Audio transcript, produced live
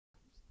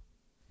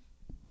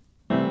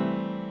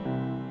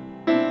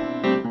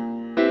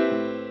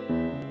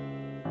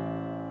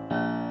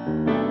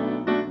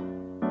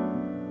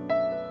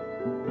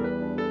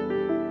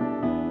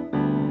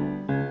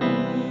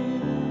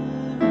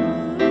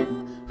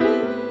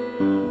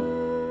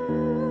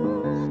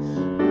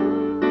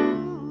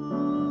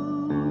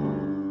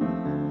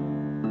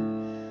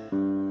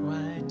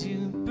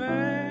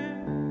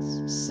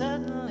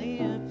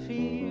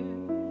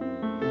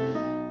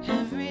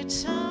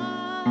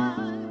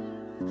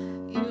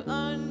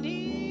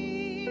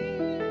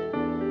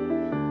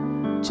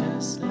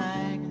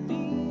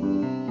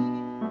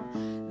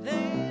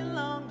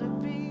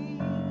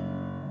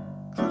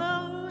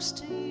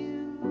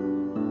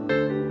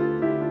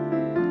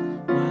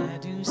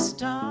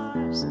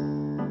stars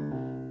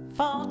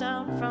fall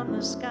down from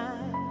the sky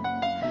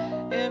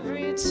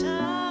every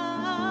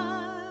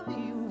time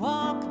you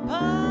walk by,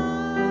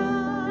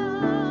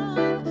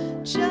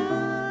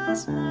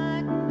 just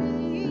like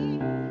me.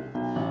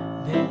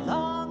 They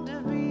long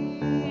to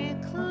be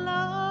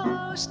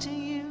close to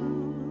you.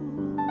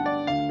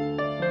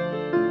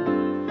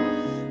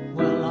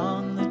 Well,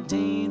 on the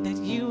day that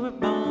you were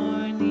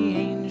born, the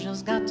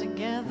angels got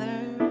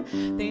together.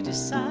 They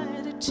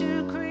decided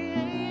to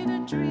create a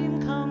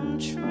dream come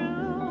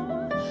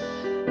true.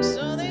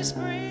 So they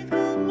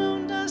sprinkled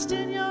moon dust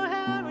in your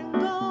hair and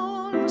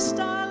gold,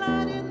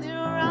 starlight in your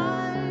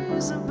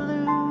eyes of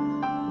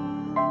blue.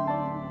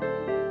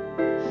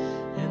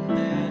 And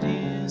that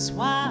is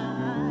why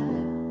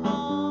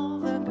all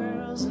the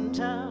girls in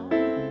town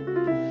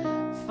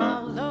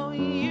follow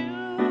you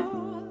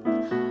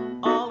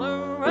all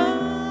around,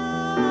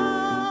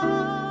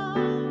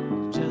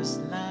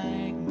 just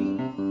like me.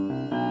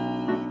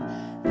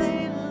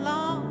 They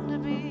long to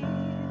be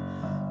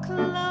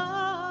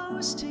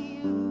close to you.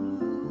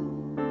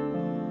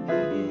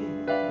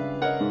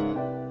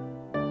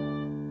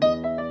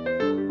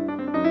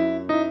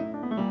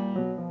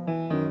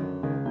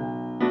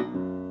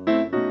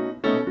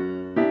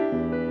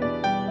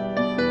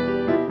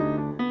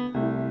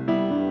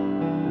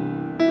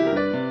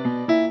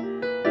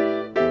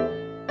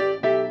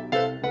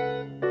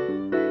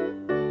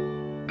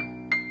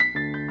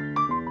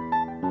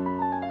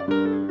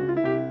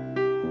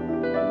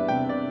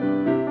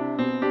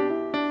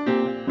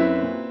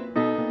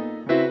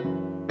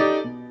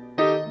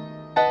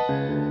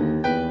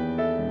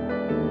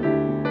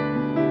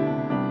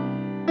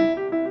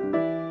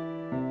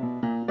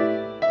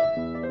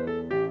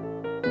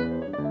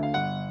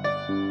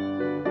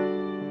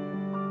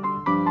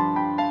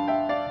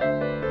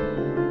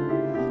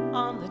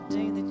 On the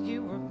day that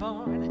you were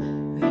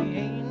born, the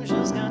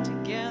angels got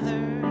together.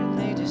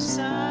 They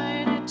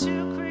decided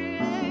to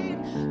create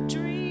a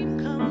dream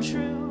come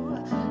true.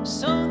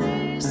 So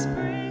they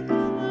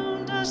sprinkled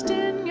moon dust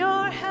in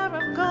your hair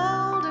of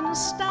gold and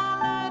stars.